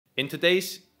In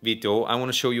today's video, I want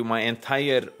to show you my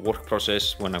entire work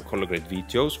process when I color grade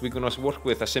videos. We're going to work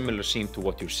with a similar scene to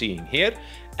what you're seeing here,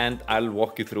 and I'll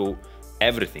walk you through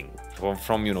everything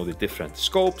from the different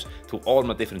scopes to all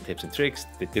my different tips and tricks,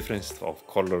 the difference of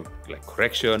color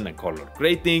correction and color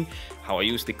grading, how I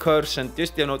use the curves, and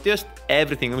just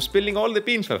everything. I'm spilling all the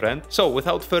beans, my friend. So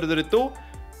without further ado,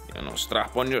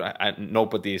 strap on your,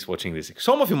 nobody is watching this.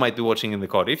 Some of you might be watching in the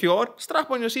car. If you are,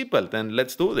 strap on your seatbelt and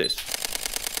let's do this.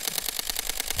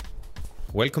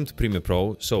 Welcome to Premiere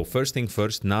Pro. So first thing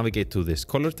first, navigate to this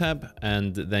color tab,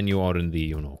 and then you are in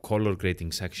the color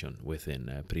grading section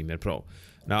within Premiere Pro.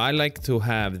 Now I like to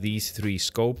have these three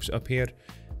scopes up here.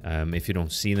 If you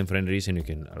don't see them for any reason, you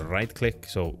can right click.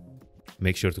 So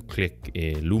make sure to click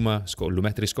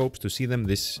Lumetri scopes to see them.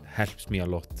 This helps me a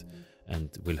lot and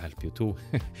will help you too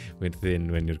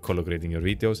when you're color grading your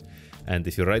videos. And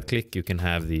if you right click, you can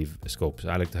have the scopes.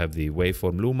 I like to have the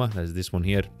waveform Luma, that's this one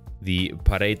here. The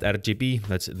Parade RGB,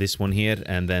 that's this one here,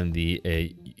 and then the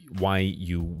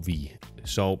YUV.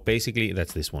 So basically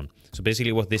that's this one. So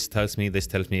basically what this tells me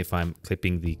if I'm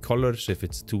clipping the colors, if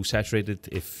it's too saturated,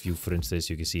 if you, for instance,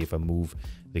 you can see if I move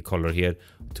the color here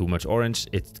too much orange,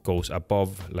 it goes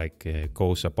above,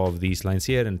 goes above these lines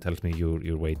here and tells me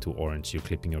you're way too orange, you're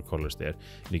clipping your colors there.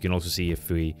 And you can also see if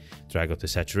we drag out the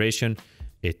saturation,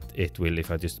 it will,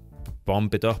 if I just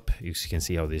bump it up, you can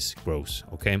see how this grows,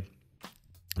 okay?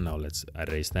 Now let's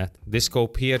erase that. This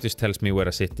scope here just tells me where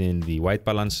I sit in the white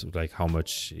balance, like how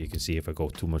much. You can see if I go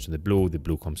too much in the blue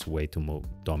comes way too more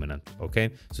dominant, okay?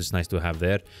 So it's nice to have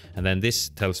there. And then this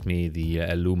tells me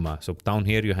the Luma. So down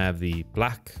here you have the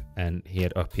black, and here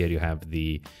up here you have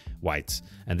the whites.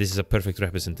 And this is a perfect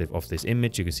representative of this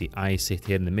image. You can see I sit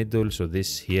here in the middle, so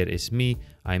this here is me,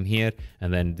 I'm here,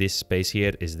 and then this space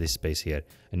here is this space here.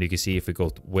 And you can see if we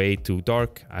go way too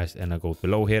dark and I go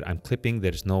below here, I'm clipping,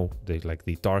 there's no,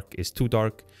 the dark is too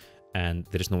dark and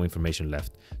there is no information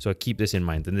left. So I keep this in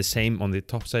mind. And the same on the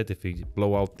top side, if we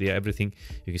blow out the everything,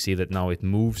 you can see that now it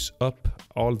moves up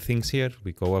all things here.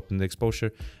 We go up in the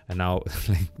exposure, and now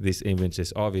this image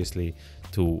is obviously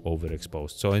too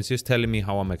overexposed. So it's just telling me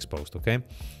how I'm exposed, okay?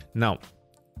 Now,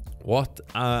 what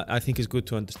I think is good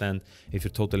to understand if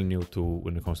you're totally new to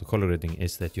when it comes to color grading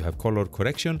is that you have color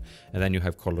correction and then you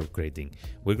have color grading.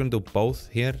 We're going to do both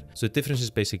here. So the difference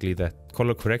is basically that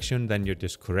color correction, then you're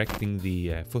just correcting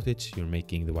the footage, you're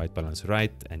making the white balance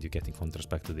right, and you're getting contrast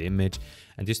back to the image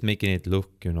and just making it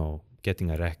look, getting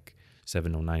a Rec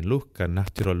 709 look, a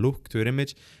natural look to your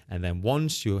image. And then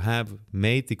once you have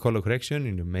made the color correction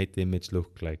and you made the image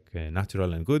look like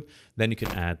natural and good, then you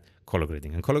can add color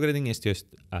grading. And color grading is just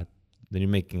then you're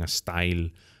making a style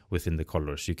within the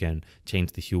colors. You can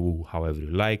change the hue however you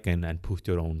like and put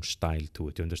your own style to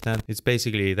it. You understand? It's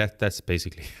basically that's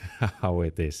basically how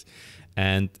it is.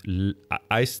 And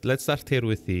let's start here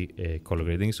with the color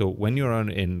grading. So when you're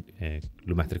in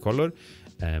Lumetri Color,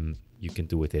 you can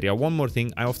do it here. Yeah, one more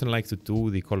thing, I often like to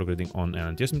do the color grading on an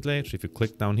adjustment layer. So if you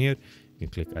click down here, you can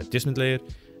click adjustment layer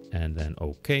and then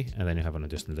OK, and then you have an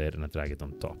adjustment layer and I drag it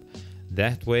on top.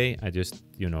 That way I just,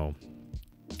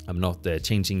 I'm not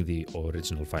changing the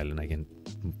original file and I can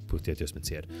put the adjustments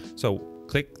here. So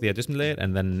click the adjustment layer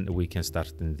and then we can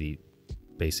start in the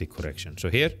basic correction. So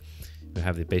here we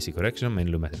have the basic correction, main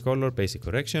Lumetri Color, basic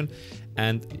correction.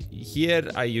 And here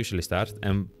I usually start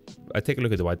and I take a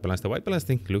look at the white balance. The white balance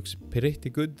thing looks pretty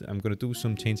good. I'm going to do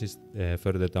some changes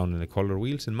further down in the color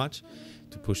wheels and match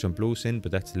to push some blues in,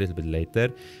 but that's a little bit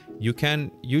later. You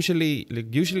can usually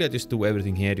I just do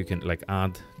everything here. You can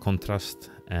add contrast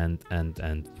and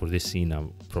for this scene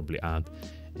I'll probably add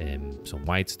some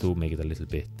whites to make it a little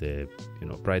bit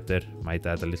brighter. Might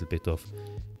add a little bit of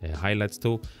highlights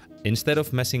too. Instead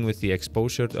of messing with the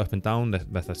exposure up and down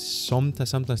that I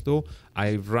sometimes do,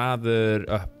 I rather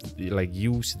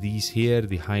use these here,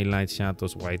 the highlights,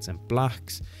 shadows, whites and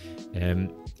blacks,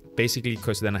 basically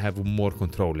because then I have more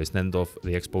control instead of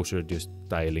the exposure just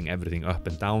dialing everything up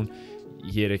and down.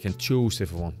 Here I can choose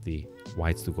if I want the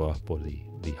whites to go up or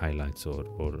the highlights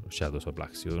or shadows or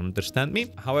blacks. You understand me?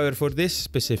 However, for this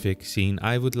specific scene,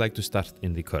 I would like to start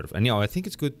in the curve. And I think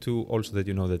it's good to also that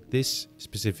that this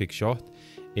specific shot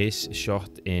is shot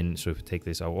in, so if we take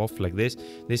this off like this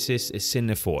is a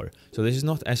Cine 4. So this is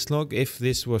not S-Log. If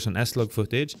this was an S-Log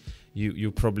footage,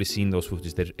 you've probably seen those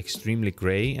footages. They're extremely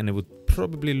gray and it would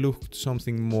probably look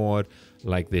something more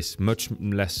like this, much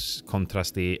less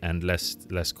contrasty and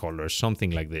less colors,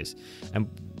 something like this. And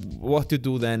what you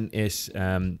do then is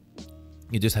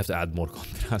you just have to add more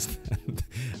contrast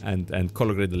and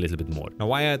color grade a little bit more. Now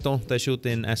why don't I shoot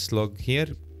in S-Log here?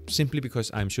 simply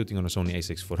because I'm shooting on a Sony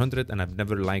a6400 and I've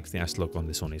never liked the S-Log on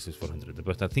the Sony a6400.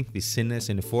 But I think the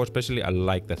Cine 4 especially, I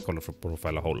like that color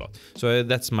profile a whole lot. So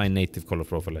that's my native color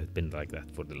profile. It's been like that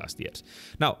for the last years.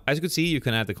 Now, as you can see, you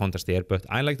can add the contrast here, but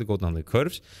I like to go down the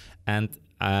curves and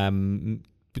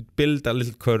build a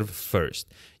little curve first.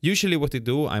 Usually what you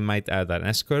do, I might add an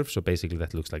S-curve. So basically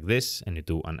that looks like this, and you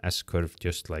do an S-curve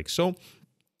just like so.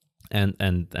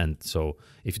 And so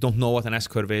if you don't know what an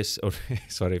S-curve is, or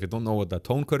sorry, if you don't know what the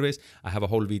tone curve is, I have a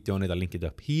whole video on it. I'll link it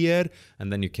up here,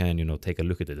 and then you can, you know, take a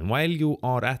look at it. And while you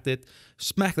are at it,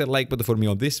 smack that like button for me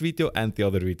on this video and the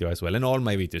other video as well, and all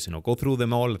my videos, you know, go through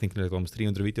them all. I think there's almost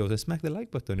 300 videos, and smack the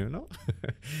like button, you know.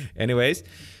 Anyways,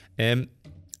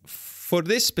 for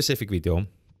this specific video,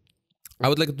 I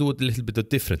would like to do a little bit of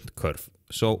different curve.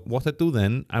 So what I do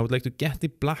then, I would like to get the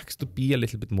blacks to be a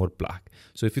little bit more black.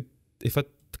 So if I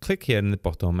click here in the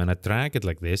bottom and I drag it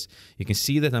like this, you can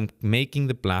see that I'm making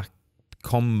the black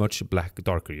become much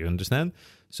darker, you understand?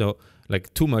 So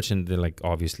like too much, and like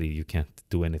obviously you can't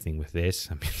do anything with this.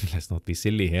 I mean, let's not be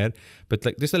silly here, but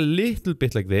like just a little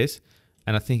bit like this,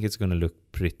 and I think it's going to look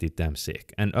pretty damn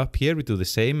sick. And up here we do the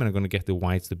same, and I'm going to get the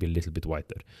whites to be a little bit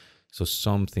whiter. So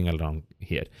something around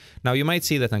here. Now you might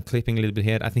see that I'm clipping a little bit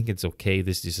here. I think it's okay.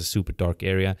 This is a super dark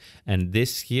area, and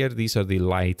this here, these are the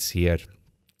lights here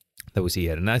that we see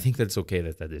here, and I think that's okay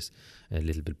that that is a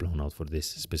little bit blown out for this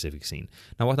specific scene.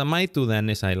 Now what I might do then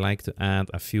is I like to add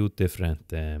a few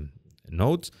different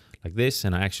nodes like this,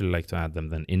 and I actually like to add them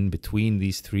then in between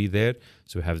these three there,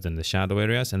 so we have then the shadow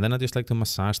areas, and then I just like to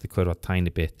massage the curve a tiny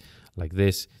bit like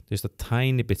this, just a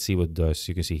tiny bit, see what it does.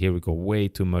 You can see here we go way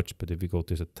too much, but if we go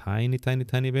just a tiny bit,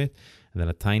 and then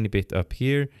a tiny bit up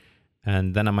here,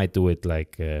 and then I might do it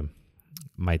like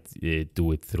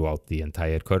do it throughout the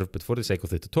entire curve, but for the sake of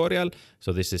the tutorial,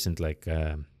 so this isn't like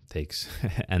takes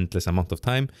endless amount of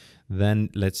time, then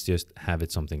let's just have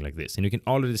it something like this. And you can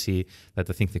already see that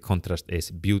I think the contrast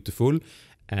is beautiful,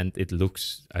 and it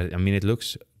looks, I mean, it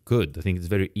looks good. I think it's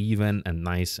very even and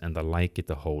nice, and I like it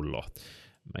a whole lot.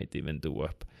 Might even do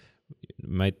up,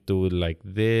 might do it like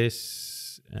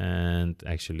this, and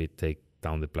actually take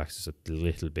down the blacks just a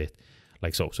little bit,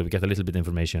 like so. So we get a little bit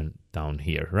information down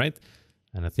here, right?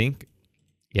 And I think,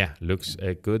 yeah, looks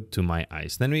good to my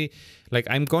eyes. Then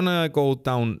I'm gonna go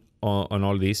down on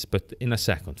all these, but in a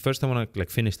second. First, I wanna like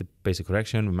finish the basic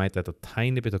correction. We might add a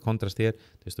tiny bit of contrast here,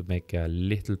 just to make a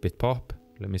little bit pop.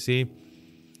 Let me see.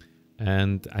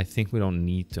 And I think we don't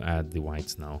need to add the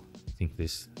whites now. I think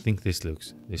this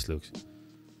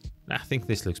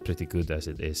looks pretty good as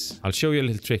it is. I'll show you a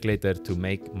little trick later to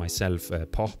make myself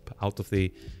pop out of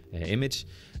the image.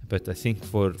 But I think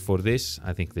for this,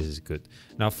 I think this is good.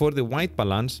 Now for the white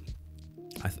balance,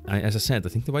 as I said, I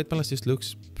think the white balance just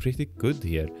looks pretty good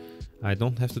here. I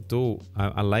don't have to do,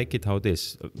 I like it how it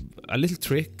is. A little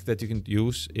trick that you can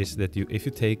use is that if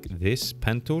you take this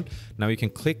pen tool, now you can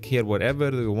click here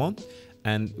wherever you want,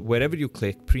 and wherever you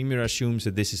click, Premiere assumes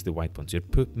that this is the white point. So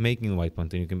you're making the white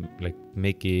point, and you can like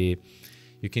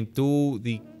you can do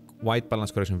the white balance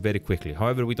correction very quickly.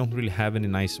 However, we don't really have any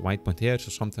nice white point here,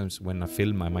 so sometimes when I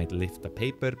film I might lift the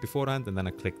paper beforehand and then I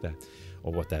click that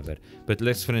or whatever. But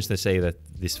let's for instance say that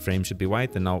this frame should be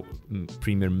white, and now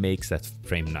Premiere makes that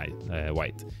frame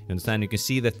white. You understand? You can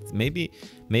see that maybe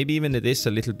even it is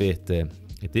a little bit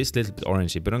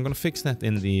orangey, but I'm gonna fix that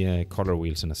in the color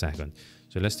wheels in a second.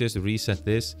 So let's just reset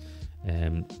this,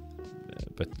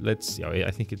 but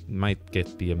I think it might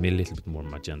be a little bit more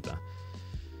magenta.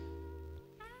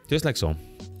 Just like so.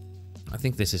 I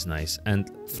think this is nice, and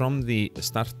from the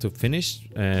start to finish,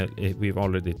 we've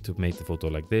already made the photo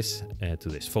like this to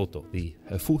this photo, the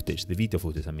footage, the video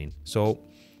footage, I mean. So,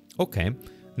 okay,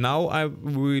 now I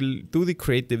will do the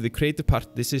creative. The creative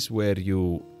part. This is where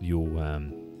you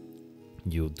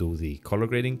do the color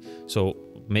grading. So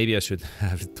maybe I should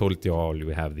have told you all.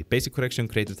 We have the basic correction,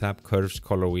 creative tab, curves,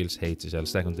 color wheels, HSL,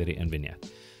 secondary, and vignette.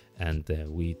 And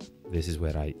this is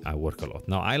where I work a lot.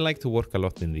 Now I like to work a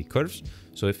lot in the curves.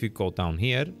 So if you go down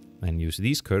here and use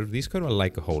these curves I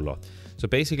like a whole lot. So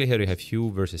basically here you have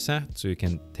hue versus sat. So you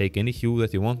can take any hue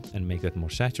that you want and make that more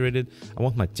saturated. I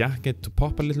want my jacket to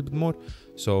pop a little bit more.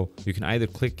 So you can either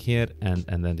click here and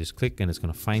then just click, and it's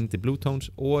going to find the blue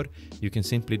tones, or you can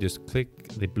simply just click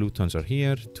the blue tones are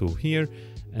here to here,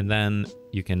 and then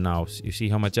you can now, you see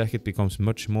how my jacket becomes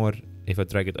much more, if I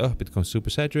drag it up, it becomes super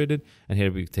saturated, and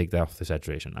here we take off the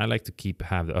saturation. I like to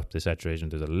have up the saturation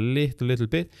to a little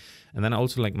bit, and then I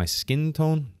also like my skin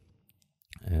tone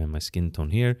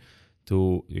here,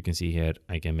 you can see here,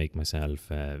 I can make myself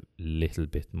a little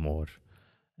bit more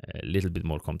a little bit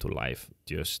more come to life,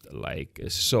 just like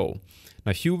so.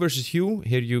 Now hue versus hue,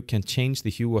 here you can change the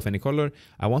hue of any color.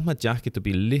 I want my jacket to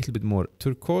be a little bit more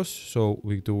turquoise, so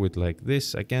we do it like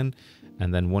this again,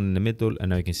 and then one in the middle, and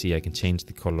now you can see I can change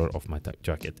the color of my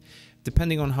jacket.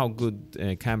 Depending on how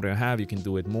good camera you have, you can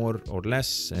do it more or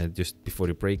less just before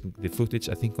you break the footage.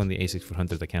 I think on the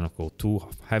A6400 I cannot go too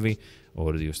heavy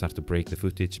or you start to break the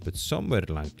footage, but somewhere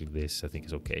like this I think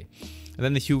is okay. And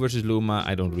then the hue versus luma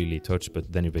I don't really touch,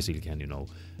 but then you basically can, you know,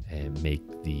 make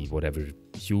the whatever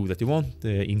hue that you want,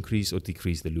 increase or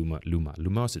decrease the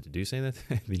luminosity, do you say that?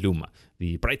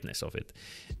 the brightness of it.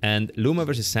 And luma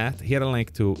versus sat, here I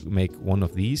like to make one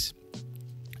of these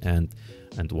and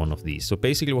one of these. So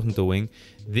basically what I'm doing,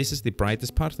 this is the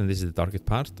brightest part and this is the darkest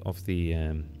part of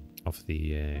the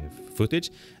footage,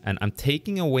 and I'm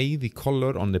taking away the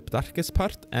color on the darkest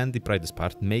part and the brightest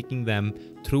part, making them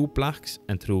true blacks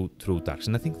and true darks.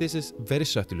 And I think this is very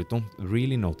subtle, you don't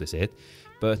really notice it,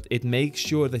 but it makes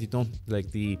sure that you don't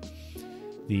like the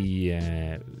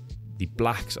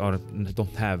blacks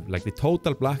don't have like the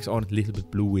total blacks aren't a little bit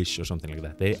bluish or something like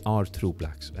that. They are true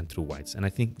blacks and true whites, and I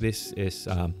think this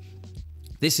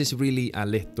is really a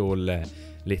little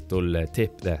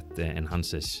tip that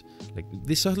enhances, like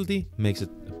this subtlety makes a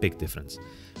big difference.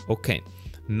 Okay,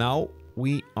 now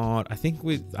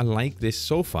I like this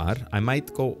so far. I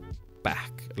might go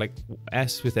back, like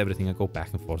as with everything I go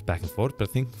back and forth, but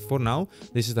I think for now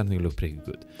this is starting to look pretty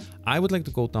good. I would like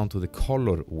to go down to the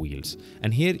color wheels,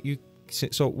 and here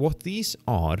so what these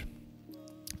are,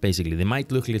 basically they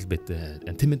might look a little bit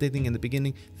intimidating in the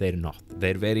beginning. They're not.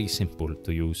 They're very simple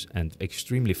to use and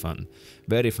extremely fun,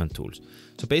 very fun tools.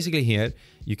 So basically here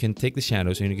you can take the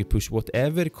shadows and you can push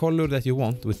whatever color that you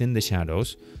want within the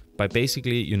shadows by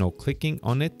basically, you know, clicking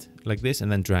on it like this and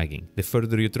then dragging. The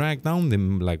further you drag down, the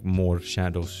like more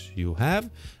shadows you have.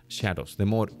 The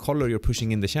more color you're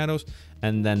pushing in the shadows,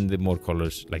 and then the more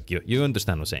colors, like you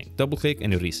understand what I'm saying. Double click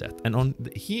and you reset. And on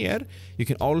here you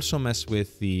can also mess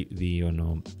with the you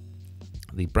know,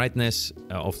 the brightness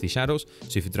of the shadows.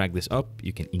 So if you drag this up,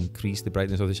 you can increase the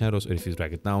brightness of the shadows, or if you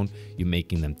drag it down, you're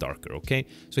making them darker. Okay,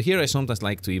 so here I sometimes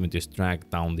like to even just drag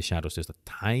down the shadows just a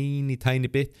tiny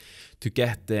bit to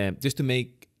get just to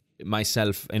make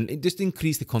myself and just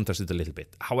increase the contrast a little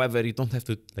bit. However, you don't have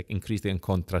to like increase the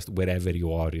contrast wherever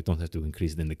you are. You don't have to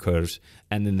increase it in the curves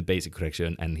and in the basic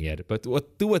correction and here, but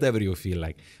do whatever you feel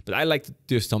like. But I like to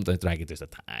just sometimes drag it just a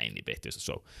tiny bit, just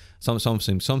so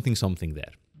something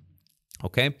there.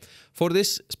 Okay, for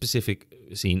this specific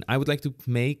scene I would like to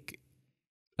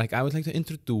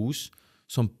introduce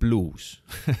some blues.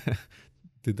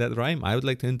 Did that rhyme? I would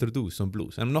like to introduce some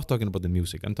blues. I'm not talking about the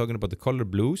music, I'm talking about the color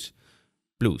blues,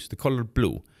 the color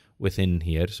blue within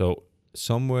here. So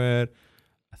somewhere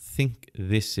I think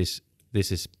this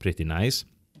is pretty nice.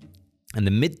 And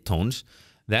the midtones,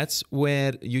 that's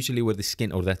where the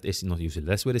skin, or that is not usually,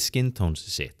 that's where the skin tones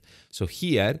sit. So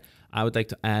here I would like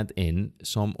to add in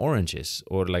some oranges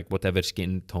or like whatever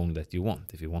skin tone that you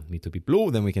want. If you want me to be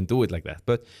blue, then we can do it like that.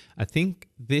 But I think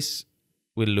this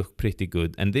will look pretty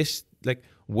good. And this, like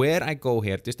where I go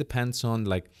here, just depends on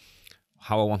like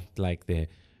how I want like the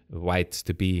whites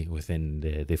to be within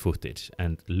the footage.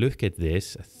 And look at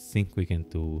this, I think we can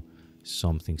do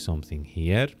something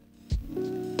here.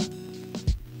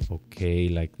 Okay,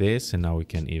 like this, and now we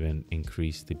can even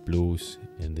increase the blues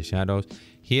in the shadows.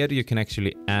 Here you can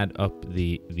actually add up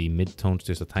the midtones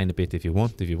just a tiny bit if you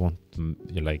want. If you want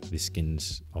like the skin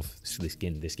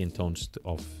tones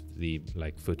of the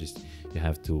like footage, you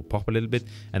have to pop a little bit.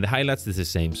 And the highlights is the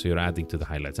same, so you're adding to the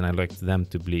highlights. And I like them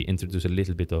to introduce a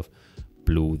little bit of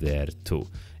blue there too.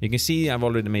 You can see I've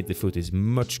already made the footage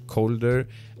much colder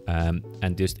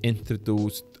and just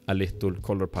introduced a little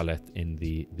color palette in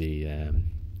the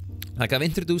like I've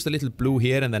introduced a little blue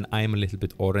here, and then I'm a little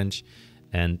bit orange,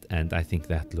 and I think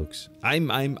that looks, I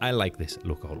like this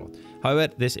look a whole lot.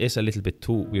 However, this is a little bit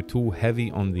we're too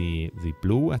heavy on the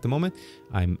blue at the moment.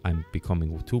 I'm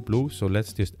becoming too blue, so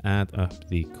let's just add up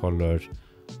the color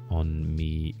on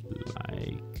me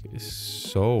like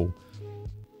so.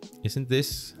 Isn't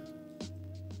this,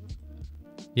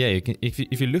 yeah, you can, if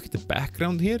you look at the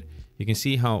background here, you can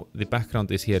see how the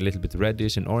background is here a little bit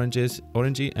reddish and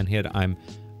orangey, and here I'm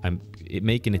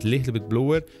making it a little bit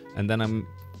bluer, and then I'm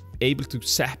able to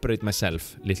separate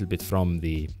myself a little bit from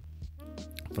the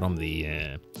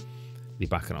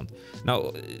background.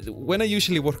 Now, when I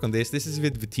usually work on this is a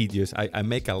bit tedious. I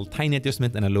make a tiny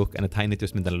adjustment and a look, and a tiny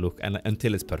adjustment and a look, and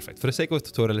until it's perfect. For the sake of the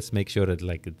tutorial, let's make sure that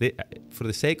for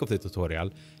the sake of the tutorial,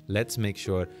 let's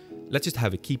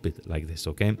just keep it like this,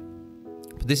 okay?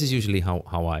 But this is usually how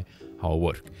I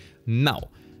work.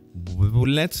 Now,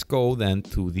 let's go then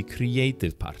to the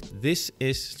creative part. This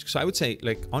is, so I would say,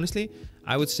 like, honestly,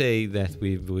 I would say that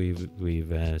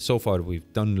we've so far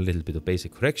we've done a little bit of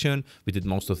basic correction. We did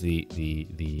most of the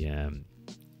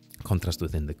contrast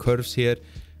within the curves here.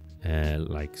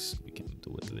 Like, we can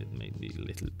do it maybe a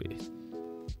little bit,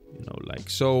 you know, like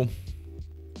so.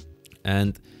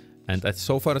 And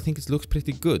so far I think it looks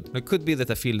pretty good. It could be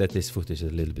that I feel that this footage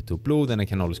is a little bit too blue, then I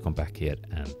can always come back here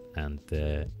and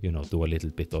you know, do a little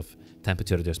bit of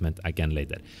temperature adjustment again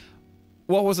later.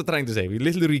 What was I trying to say? We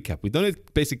little recap. We've done a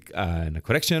basic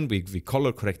correction. We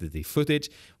color corrected the footage.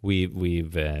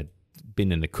 We've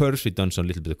been in the curves. We've done some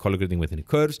little bit of color grading within the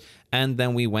curves, and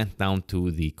then we went down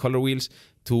to the color wheels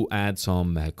to add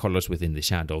some colors within the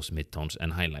shadows, midtones,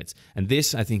 and highlights. And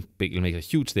this, I think, will make a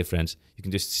huge difference. You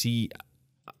can just see,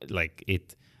 like,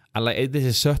 it. I like it. This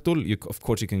is subtle. Of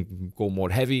course, you can go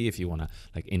more heavy if you wanna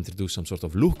like introduce some sort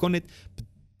of look on it. But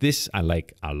this I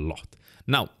like a lot.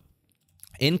 Now,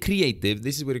 in creative,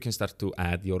 this is where you can start to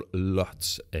add your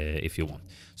LUTs if you want.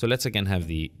 So let's again have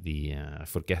the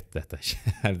forget that I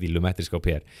have the Lumetriscope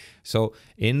here. So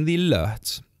in the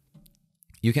LUTs,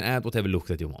 you can add whatever look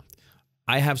that you want.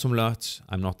 I have some LUTs.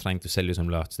 I'm not trying to sell you some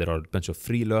LUTs. There are a bunch of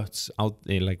free LUTs out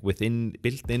like built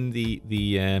in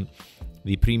the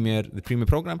Premiere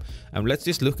program. And let's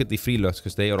just look at the free LUTs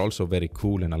because they are also very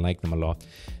cool and I like them a lot.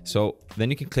 So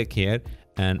then you can click here,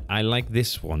 and I like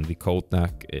this one, the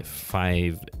Kodak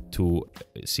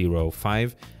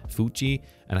 5205 Fuji,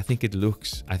 and I think it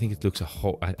looks I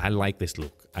like this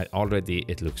look. Already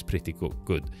it looks pretty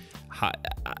good. I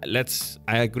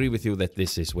agree with you that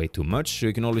this is way too much, so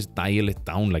you can always dial it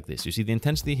down like this. You see the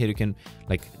intensity here, you can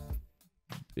like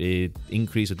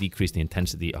increase or decrease the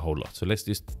intensity a whole lot. So let's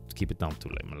just keep it down to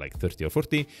like 30 or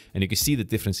 40, and you can see the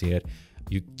difference here.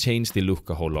 You change the look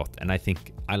a whole lot, and I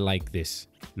think I like this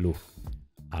look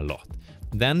a lot.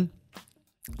 Then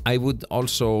I would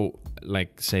also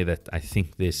like say that I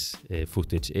think this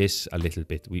footage is a little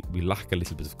bit, we lack a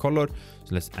little bit of color,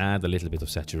 so let's add a little bit of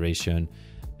saturation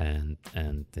and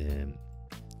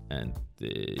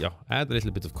yeah, add a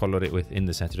little bit of color within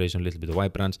the saturation, a little bit of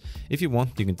vibrance. If you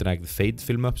want, you can drag the fade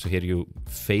film up. So here you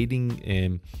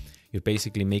fading, you're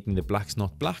basically making the blacks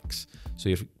not blacks. So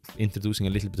you're introducing a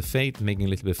little bit of fade, making a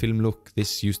little bit of film look.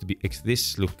 This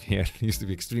look here used to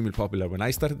be extremely popular when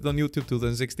I started on YouTube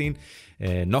 2016.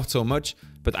 Not so much,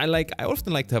 but I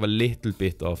often like to have a little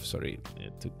bit of, sorry,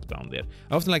 took down there.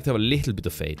 I often like to have a little bit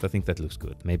of fade. I think that looks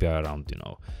good. Maybe around, you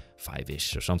know,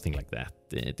 5-ish or something like that.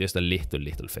 Just a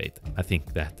little fade. I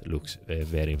think that looks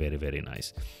very, very, very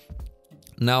nice.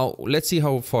 Now, let's see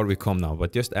how far we come now,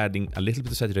 but just adding a little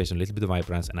bit of saturation, a little bit of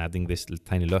vibrance, and adding this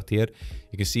tiny LUT here,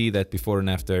 you can see that before and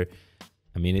after,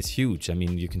 I mean, it's huge. I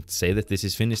mean, you can say that this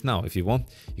is finished now. If you want,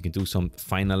 you can do some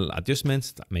final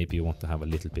adjustments. Maybe you want to have a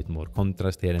little bit more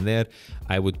contrast here and there.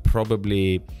 I would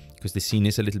probably, because the scene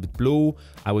is a little bit blue,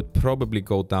 I would probably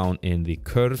go down in the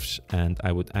curves, and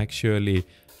I would actually,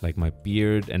 like my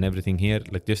beard and everything here,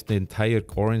 like just the entire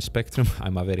orange spectrum.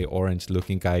 I'm a very orange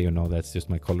looking guy, you know, that's just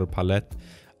my color palette.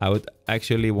 I would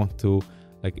actually want to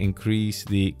like increase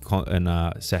the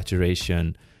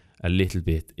saturation a little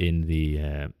bit in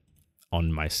the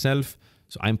on myself.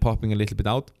 So I'm popping a little bit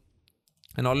out,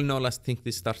 and all in all, I think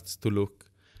this starts to look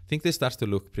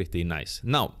pretty nice.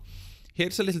 Now,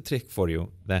 here's a little trick for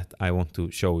you that I want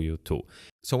to show you too.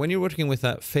 So when you're working with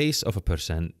a face of a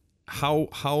person, how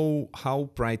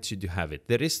bright should you have it?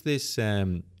 There is this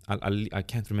I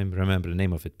can't remember the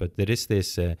name of it, but there is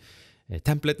this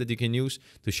template that you can use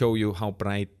to show you how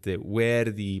bright where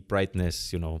the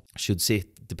brightness, you know, should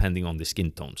sit depending on the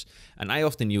skin tones. And I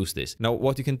often use this. Now,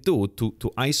 what you can do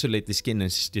to isolate the skin and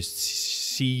just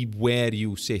see where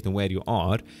you sit and where you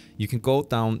are, you can go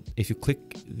down, if you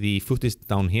click the footage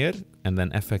down here and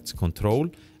then effects control,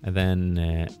 and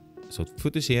then so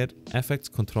footage here, effects,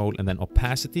 control, and then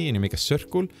opacity, and you make a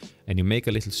circle, and you make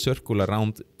a little circle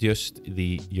around just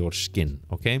your skin,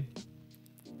 okay?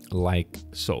 Like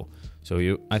so. So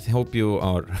I hope you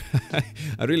are,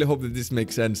 I really hope that this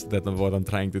makes sense, that of what I'm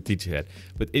trying to teach here.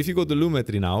 But if you go to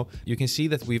Lumetri now, you can see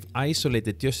that we've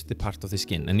isolated just the part of the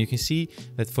skin. And you can see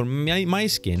that for my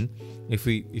skin, if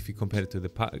we compare it to the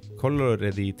color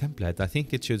of the template, I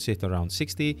think it should sit around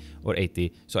 60 or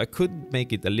 80. So I could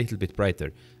make it a little bit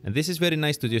brighter. And this is very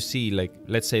nice to just see, like,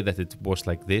 let's say that it was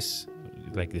like this,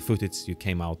 like the footage you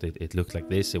came out, it looked like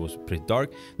this, it was pretty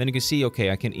dark. Then you can see,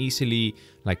 okay, I can easily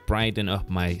like brighten up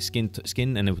my skin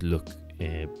and it would look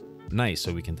nice.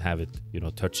 So we can have it, you know,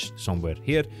 touch somewhere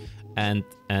here. And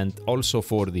also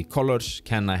for the colors,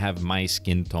 can I have my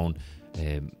skin tone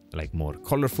like more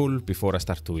colorful before I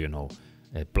start to, you know,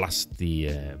 blast the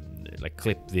like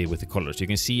clip with the colors. You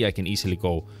can see I can easily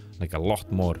go like a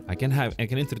lot more. I can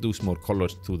introduce more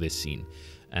colors to this scene,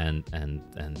 and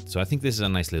so I think this is a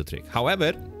nice little trick.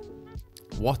 However,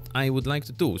 what I would like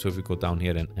to do, so if we go down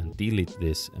here and delete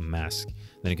this mask,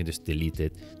 then you can just delete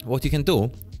it. What you can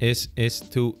do is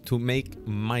to make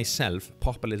myself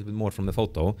pop a little bit more from the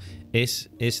photo,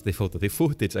 the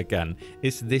footage again,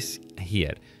 is this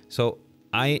here. So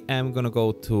I am gonna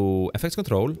go to Effects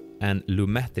Control and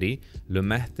Lumetri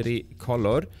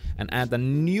color, and add a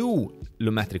new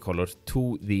Lumetri color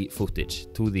to the footage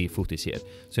here.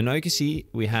 So now you can see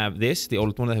we have this, the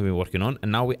old one that we've been working on,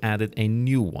 and now we added a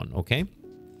new one, okay?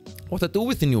 What I do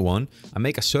with the new one, I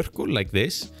make a circle like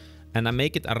this, and I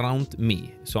make it around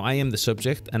me. So I am the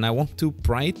subject, and I want to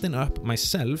brighten up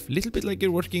myself, a little bit like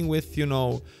you're working with, you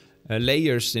know,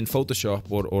 layers in Photoshop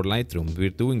or Lightroom. We're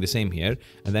doing the same here,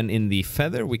 and then in the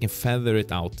feather we can feather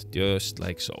it out just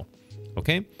like so.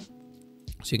 Okay,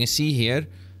 so you can see here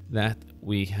that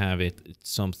we have it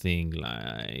something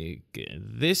like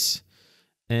this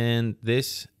and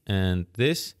this and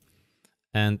this,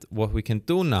 and what we can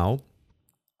do now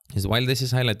is, while this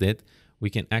is highlighted, we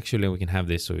can have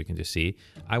this, so we can just see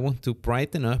I want to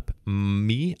brighten up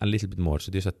me a little bit more.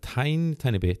 So there's a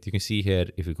tiny bit. You can see here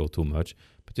if we go too much,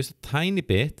 but just a tiny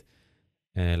bit,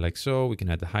 like so. We can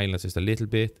add the highlights just a little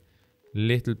bit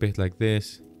like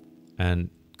this, and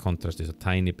contrast is a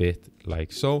tiny bit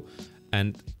like so.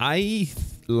 And I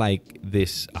like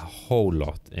this a whole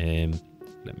lot.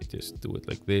 Let me just do it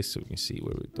like this so we can see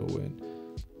where we're going,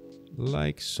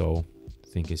 like so. I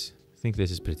think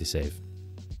this is pretty safe.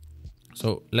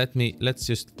 So let's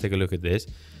just take a look at this.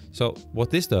 So what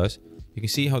this does, you can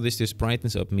see how this just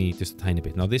brightens up me just a tiny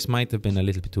bit. Now this might have been a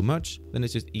little bit too much, then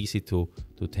it's just easy to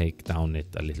take down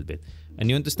it a little bit. And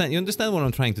you understand what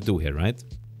I'm trying to do here, right?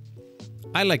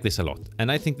 I like this a lot,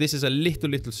 and I think this is a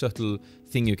little subtle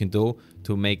thing you can do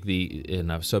to make the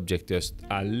subject just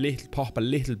pop a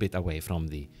little bit away from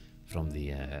the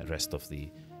rest of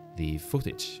the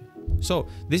footage. So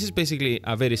this is basically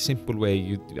a very simple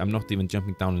way. I'm not even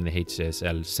jumping down in the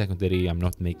HSL secondary. I'm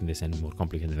not making this any more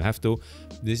complicated than I have to.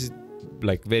 This is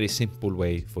like very simple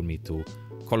way for me to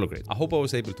color grade. I hope I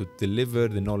was able to deliver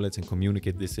the knowledge and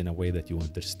communicate this in a way that you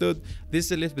understood. This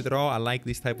is a little bit raw. I like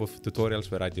these type of tutorials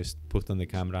where I just put on the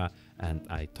camera and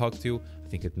I talk to you. I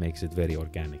think it makes it very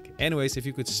organic. Anyways, if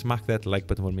you could smack that like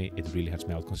button for me, it really helps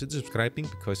me out. Consider subscribing,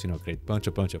 because, you know, I create bunch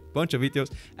of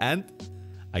videos, and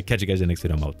I catch you guys in the next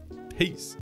video. I'm out. Peace.